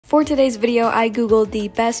For today's video, I googled the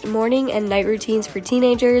best morning and night routines for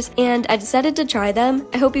teenagers, and I decided to try them.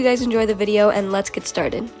 I hope you guys enjoy the video, and let's get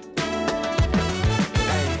started.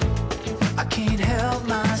 I can't help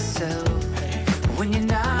myself when you're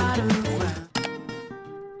not around.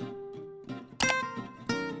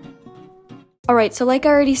 Alright, so like I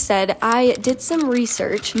already said, I did some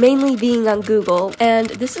research, mainly being on Google, and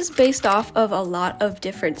this is based off of a lot of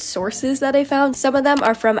different sources that I found. Some of them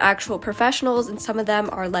are from actual professionals, and some of them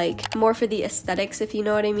are like more for the aesthetics, if you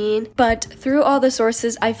know what I mean. But through all the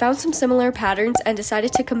sources, I found some similar patterns and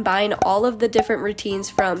decided to combine all of the different routines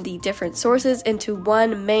from the different sources into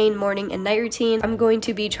one main morning and night routine. I'm going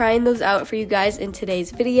to be trying those out for you guys in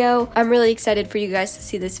today's video. I'm really excited for you guys to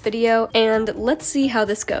see this video, and let's see how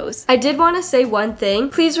this goes. I did want to say one thing.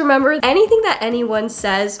 Please remember, anything that anyone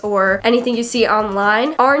says or anything you see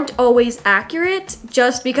online aren't always accurate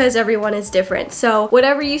just because everyone is different. So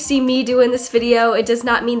whatever you see me do in this video, it does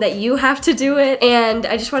not mean that you have to do it, and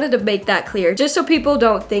I just wanted to make that clear just so people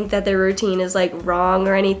don't think that their routine is like wrong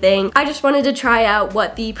or anything. I just wanted to try out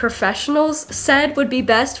what the professionals said would be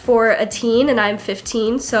best for a teen, and I'm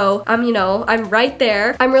 15, so I'm right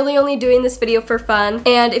there. I'm really only doing this video for fun,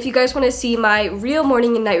 and if you guys want to see my real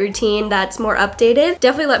morning and night routine that's more updated,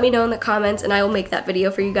 definitely let me know in the comments and I will make that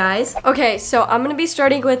video for you guys. Okay, so I'm gonna be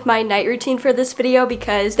starting with my night routine for this video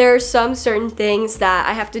because there are some certain things that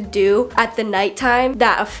I have to do at the nighttime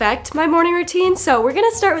that affect my morning routine. So we're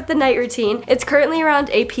gonna start with the night routine. It's currently around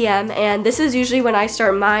 8 p.m. and this is usually when I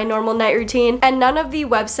start my normal night routine, and none of the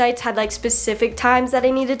websites had like specific times that I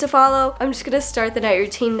needed to follow. I'm just gonna start the night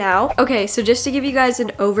routine now. Okay, so just to give you guys an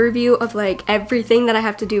overview of like everything that I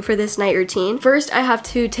have to do for this night routine. First, I have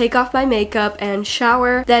to take off my makeup and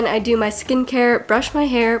shower. Then I do my skincare, brush my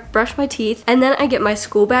hair, brush my teeth, and then I get my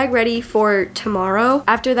school bag ready for tomorrow.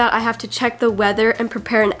 After that, I have to check the weather and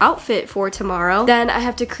prepare an outfit for tomorrow. Then I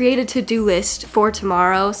have to create a to-do list for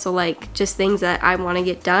tomorrow, so like just things that I want to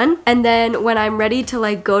get done. And then when I'm ready to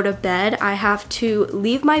like go to bed, I have to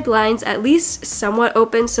leave my blinds at least somewhat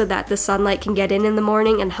open so that the sunlight can get in the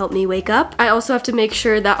morning and help me wake up. I also have to make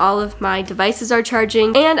sure that all of my devices are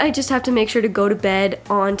charging, and I just have to make sure to go to bed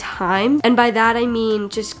on time. And by that I mean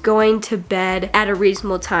just going to bed at a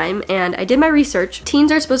reasonable time. And I did my research.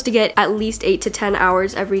 Teens are supposed to get at least 8 to 10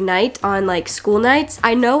 hours every night on like school nights.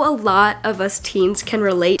 I know a lot of us teens can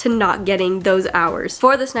relate to not getting those hours.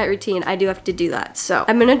 For this night routine, I do have to do that. So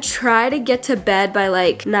I'm gonna try to get to bed by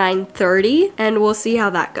like 9:30 and we'll see how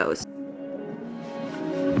that goes.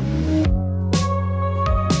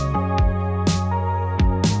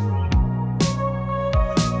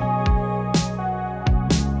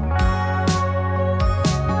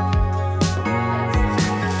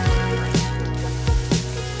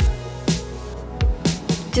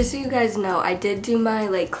 Just so you guys know, I did do my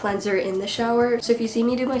like cleanser in the shower. So if you see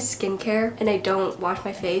me do my skincare and I don't wash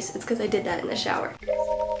my face, it's because I did that in the shower.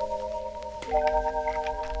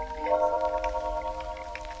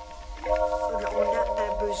 On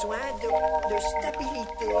a besoin de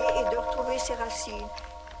stabilité et de retrouver ses racines.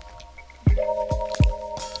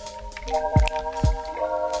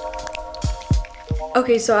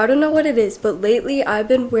 Okay, so I don't know what it is, but lately I've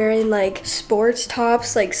been wearing like sports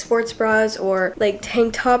tops, like sports bras or like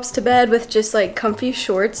tank tops to bed with just like comfy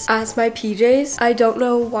shorts as my PJs. I don't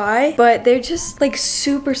know why, but they're just like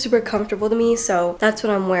super comfortable to me, so that's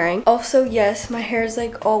what I'm wearing. Also, yes, my hair is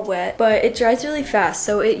like all wet, but it dries really fast,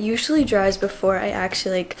 so it usually dries before I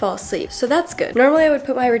actually like fall asleep, so that's good. Normally I would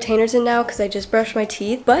put my retainers in now because I just brushed my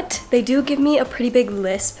teeth, but they do give me a pretty big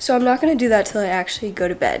lisp, so I'm not gonna do that till I actually go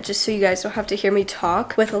to bed, just so you guys don't have to hear me talk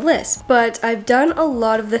with a lisp. But I've done a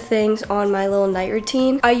lot of the things on my little night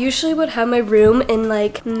routine. I usually would have my room in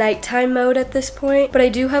like nighttime mode at this point, but I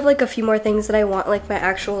do have like a few more things that I want like my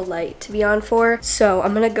actual light to be on for. So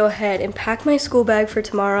I'm gonna go ahead and pack my school bag for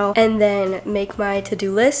tomorrow and then make my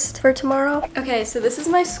to-do list for tomorrow. Okay, so this is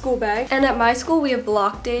my school bag, and at my school we have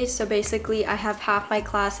block days, so basically I have half my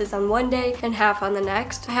classes on one day and half on the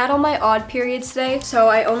next. I had all my odd periods today, so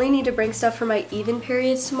I only need to bring stuff for my even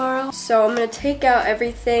periods tomorrow. So I'm gonna take out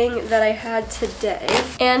everything that I had today.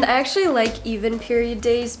 And I actually like even period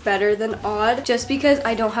days better than odd, just because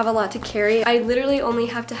I don't have a lot to carry. I literally only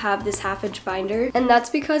have to have this half-inch binder, and that's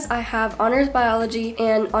because I have honors biology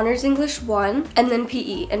and honors English 1 and then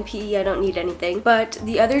PE, and PE I don't need anything. But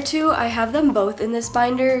the other two, I have them both in this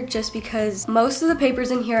binder just because most of the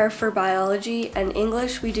papers in here are for biology, and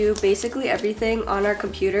English we do basically everything on our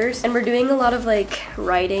computers, and we're doing a lot of like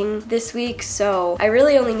writing this week, so I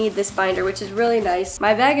really only need this binder, which is really very nice.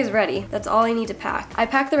 My bag is ready. That's all I need to pack. I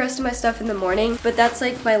pack the rest of my stuff in the morning, but that's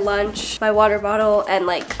like my lunch, my water bottle, and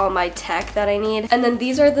like all my tech that I need. And then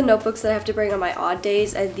these are the notebooks that I have to bring on my odd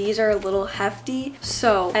days, and these are a little hefty,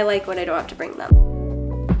 so I like when I don't have to bring them.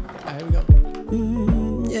 Here we go.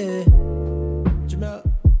 Yeah.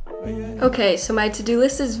 Okay, so my to-do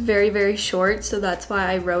list is very, very short, so that's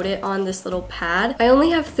why I wrote it on this little pad. I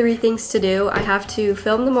only have 3 things to do. I have to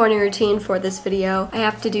film the morning routine for this video. I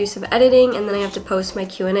have to do some editing, and then I have to post my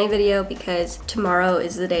Q&A video because tomorrow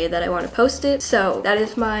is the day that I want to post it. So that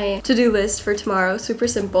is my to-do list for tomorrow. Super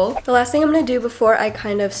simple. The last thing I'm going to do before I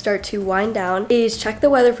kind of start to wind down is check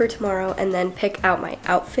the weather for tomorrow and then pick out my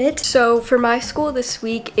outfit. So for my school this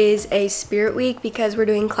week is a spirit week because we're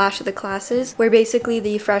doing Clash of the Classes, where basically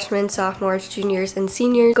the freshmen, sophomores, juniors, and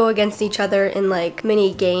seniors go against each other in like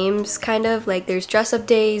mini games, kind of like there's dress up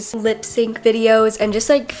days, lip sync videos, and just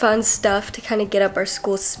like fun stuff to kind of get up our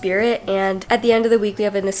school spirit. And at the end of the week we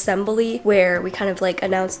have an assembly where we kind of like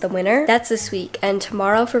announce the winner. That's this week. And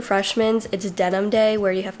tomorrow for freshmen it's denim day,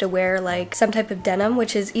 where you have to wear like some type of denim,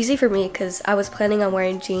 which is easy for me because I was planning on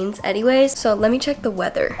wearing jeans anyways. So let me check the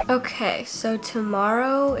weather. Okay, so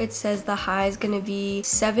tomorrow it says the high is gonna be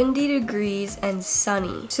 70 degrees and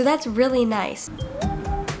sunny, so that's really nice.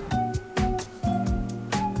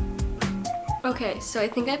 Okay, so I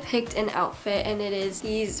think I picked an outfit, and it is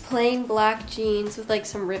these plain black jeans with like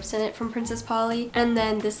some rips in it from Princess Polly, and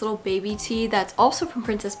then this little baby tee that's also from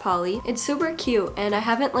Princess Polly. It's super cute, and I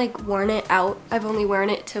haven't like worn it out. I've only worn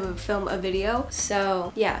it to film a video,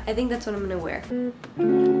 so yeah, I think that's what I'm gonna wear.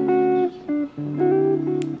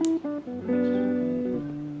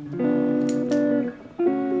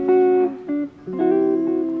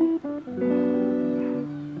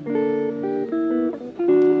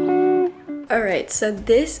 Alright, so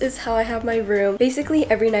this is how I have my room. Basically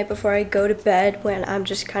every night before I go to bed, when I'm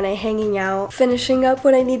just kind of hanging out, finishing up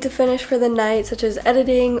what I need to finish for the night, such as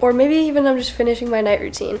editing, or maybe even I'm just finishing my night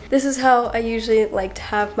routine. This is how I usually like to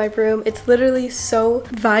have my room. It's literally so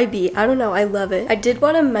vibey. I don't know, I love it. I did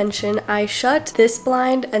want to mention I shut this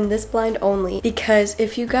blind and this blind only because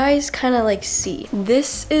if you guys kind of like see,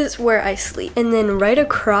 this is where I sleep. And then right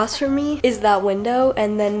across from me is that window,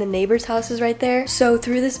 and then the neighbor's house is right there. So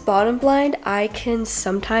through this bottom blind, I can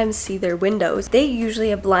sometimes see their windows. They usually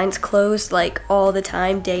have blinds closed like all the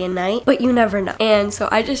time, day and night, but you never know. And so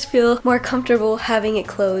I just feel more comfortable having it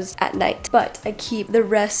closed at night. But I keep the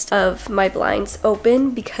rest of my blinds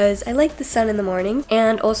open because I like the sun in the morning,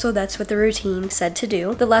 and also that's what the routine said to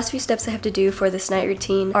do. The last few steps I have to do for this night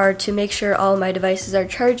routine are to make sure all my devices are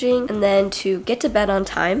charging, and then to get to bed on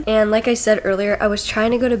time. And like I said earlier, I was trying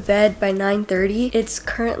to go to bed by 9:30. It's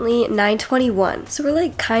currently 9:21, so we're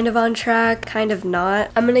like kind of on track, kind of not.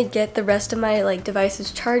 I'm gonna get the rest of my like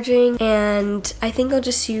devices charging, and I think I'll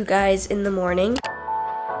just see you guys in the morning.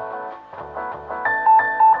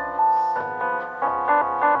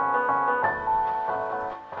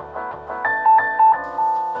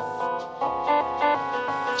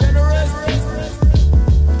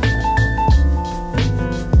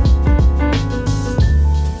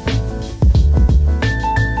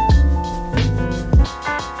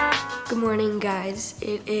 Guys,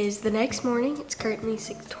 it is the next morning. It's currently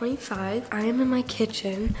 6:25. I am in my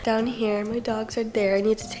kitchen down here. My dogs are there. I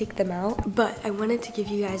need to take them out, but I wanted to give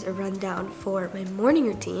you guys a rundown for my morning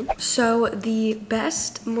routine. So the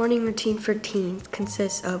best morning routine for teens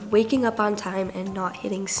consists of waking up on time and not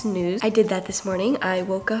hitting snooze. I did that this morning. I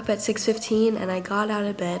woke up at 6:15 and I got out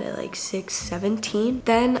of bed at like 6:17.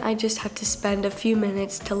 Then I just have to spend a few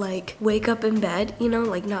minutes to like wake up in bed, you know,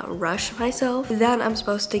 like not rush myself. Then I'm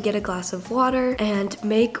supposed to get a glass of water and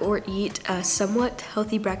make or eat a somewhat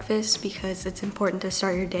healthy breakfast because it's important to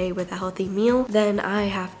start your day with a healthy meal. Then I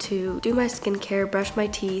have to do my skincare, brush my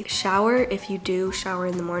teeth, shower if you do shower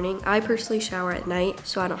in the morning. I personally shower at night,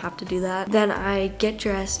 so I don't have to do that. Then I get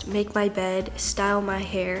dressed, make my bed, style my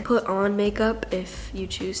hair, put on makeup if you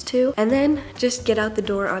choose to, and then just get out the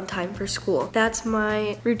door on time for school. That's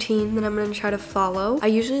my routine that I'm gonna try to follow. I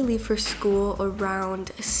usually leave for school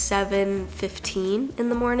around 7:15 in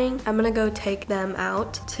the morning. I'm gonna go take them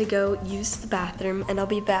out to go use the bathroom, and I'll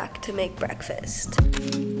be back to make breakfast.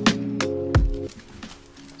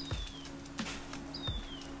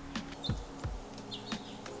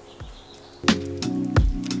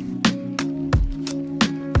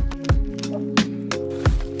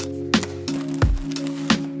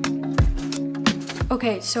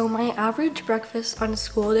 Okay, so my average breakfast on a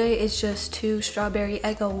school day is just 2 strawberry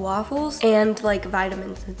Eggo waffles and like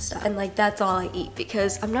vitamins and stuff. And like that's all I eat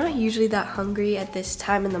because I'm not usually that hungry at this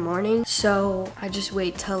time in the morning. So I just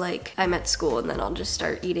wait till like I'm at school and then I'll just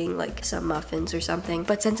start eating like some muffins or something.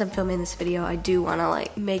 But since I'm filming this video, I do want to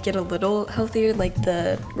like make it a little healthier, like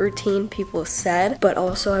the routine people said. But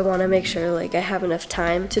also I want to make sure like I have enough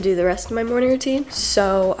time to do the rest of my morning routine.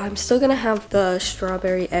 So I'm still gonna have the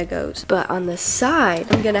strawberry Eggos, but on the side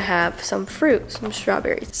I'm gonna have some fruit, some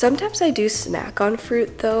strawberries. Sometimes I do snack on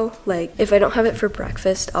fruit though. Like if I don't have it for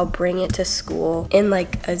breakfast, I'll bring it to school in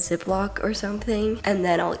like a Ziploc or something, and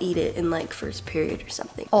then I'll eat it in like first period or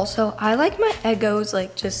something. Also, I like my Eggos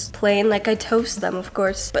like just plain, like I toast them of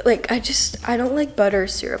course, but like I don't like butter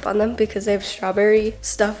syrup on them because they have strawberry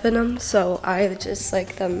stuff in them, so I just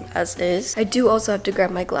like them as is. I do also have to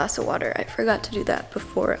grab my glass of water. I forgot to do that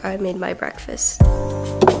before I made my breakfast.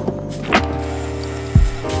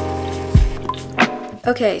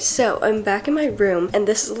 Okay, so I'm back in my room, and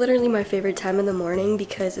this is literally my favorite time in the morning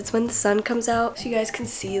because it's when the sun comes out, so you guys can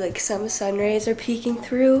see like some sun rays are peeking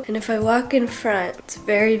through, and if I walk in front, it's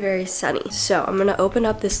very, very sunny. So I'm gonna open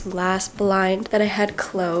up this last blind that I had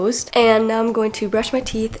closed, and now I'm going to brush my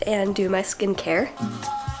teeth and do my skincare.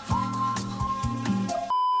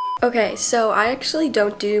 Okay, so I actually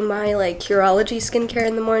don't do my like Curology skincare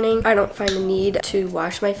in the morning. I don't find the need to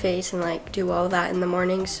wash my face and like do all that in the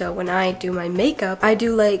morning. So when I do my makeup, I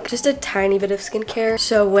do like just a tiny bit of skincare.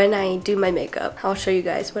 So when I do my makeup, I'll show you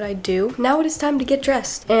guys what I do. Now it is time to get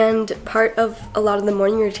dressed. And part of a lot of the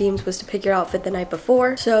morning routines was to pick your outfit the night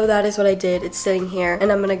before. So that is what I did. It's sitting here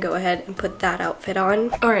and I'm gonna go ahead and put that outfit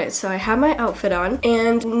on. Alright, so I have my outfit on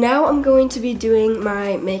and now I'm going to be doing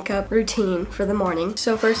my makeup routine for the morning.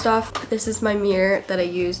 So first off, this is my mirror that I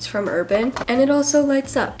used from Urban, and it also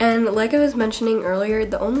lights up. And like I was mentioning earlier,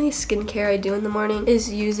 the only skincare I do in the morning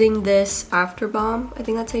is using this After Balm. I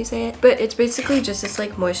think that's how you say it. But it's basically just this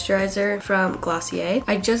like moisturizer from Glossier.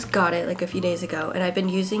 I just got it like a few days ago, and I've been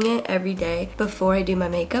using it every day before I do my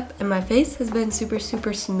makeup, and my face has been super,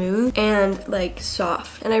 super smooth and like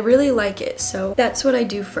soft, and I really like it. So that's what I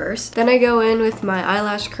do first. Then I go in with my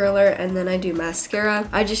eyelash curler, and then I do mascara.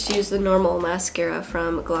 I just use the normal mascara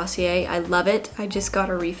from Glossier. I love it. I just got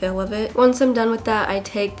a refill of it. Once I'm done with that, I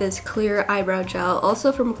take this clear eyebrow gel,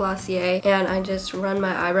 also from Glossier, and I just run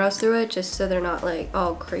my eyebrows through it just so they're not like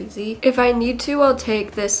all crazy. If I need to, I'll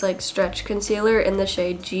take this like stretch concealer in the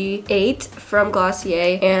shade G8 from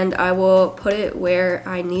Glossier, and I will put it where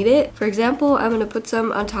I need it. For example, I'm gonna put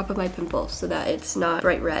some on top of my pimple so that it's not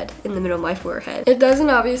bright red in the middle of my forehead. It doesn't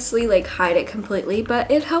obviously like hide it completely, but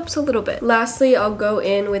it helps a little bit. Lastly, I'll go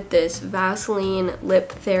in with this Vaseline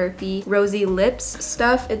Lip Therapy Rosy Lips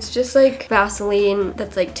stuff. It's just like Vaseline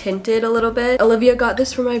that's like tinted a little bit. Olivia got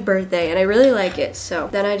this for my birthday and I really like it, so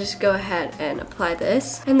then I just go ahead and apply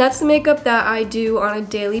this. And that's the makeup that I do on a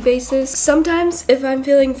daily basis. Sometimes if I'm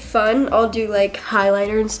feeling fun, I'll do like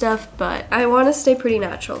highlighter and stuff, but I want to stay pretty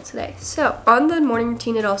natural today. So on the morning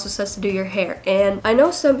routine, it also says to do your hair, and I know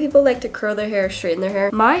some people like to curl their hair, straighten their hair.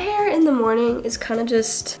 My hair in the morning is kind of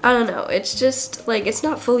just, I don't know, it's just like, it's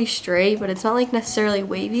not fully straight, but it's not like necessarily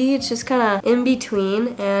wavy. It's just kind of in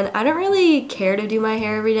between, and I don't really care to do my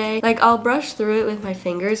hair every day. Like I'll brush through it with my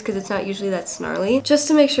fingers because it's not usually that snarly, just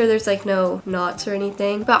to make sure there's like no knots or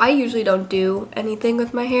anything, but I usually don't do anything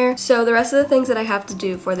with my hair. So the rest of the things that I have to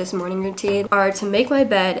do for this morning routine are to make my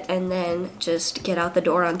bed and then just get out the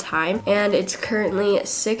door on time. And it's currently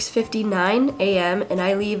 6:59 a.m. and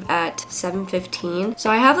I leave at 7:15, so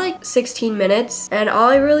I have like 16 minutes, and all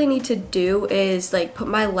I really need to do is like put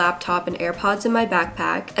my laptop and AirPods in my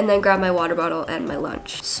backpack and then grab my water bottle and my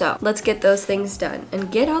lunch. So let's get those things done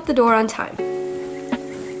and get out the door on time.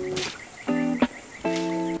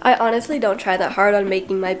 I honestly don't try that hard on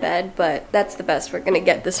making my bed, but that's the best we're gonna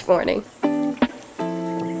get this morning.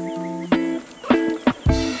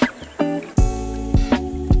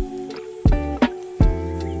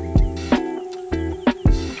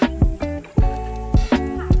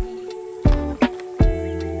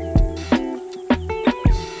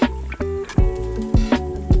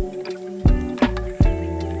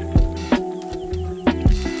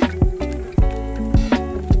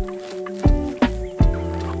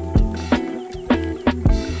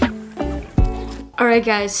 Alright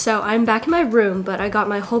guys, so I'm back in my room, but I got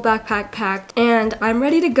my whole backpack packed, and and I'm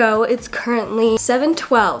ready to go. It's currently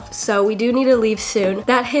 7:12, so we do need to leave soon.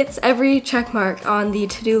 That hits every check mark on the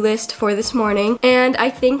to-do list for this morning, and I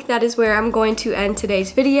think that is where I'm going to end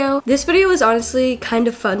today's video. This video was honestly kind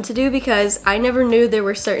of fun to do because I never knew there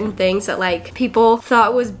were certain things that like people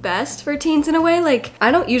thought was best for teens in a way. Like, I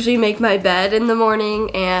don't usually make my bed in the morning,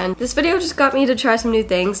 and this video just got me to try some new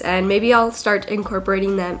things, and maybe I'll start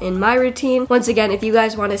incorporating them in my routine. Once again, if you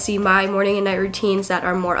guys want to see my morning and night routines that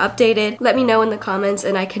are more updated, let me know in the comments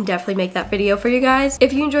and I can definitely make that video for you guys.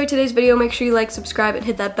 If you enjoyed today's video, make sure you like, subscribe, and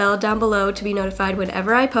hit that bell down below to be notified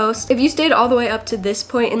whenever I post. If you stayed all the way up to this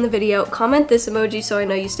point in the video, comment this emoji so I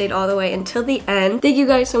know you stayed all the way until the end. Thank you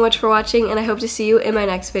guys so much for watching, and I hope to see you in my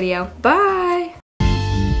next video. Bye!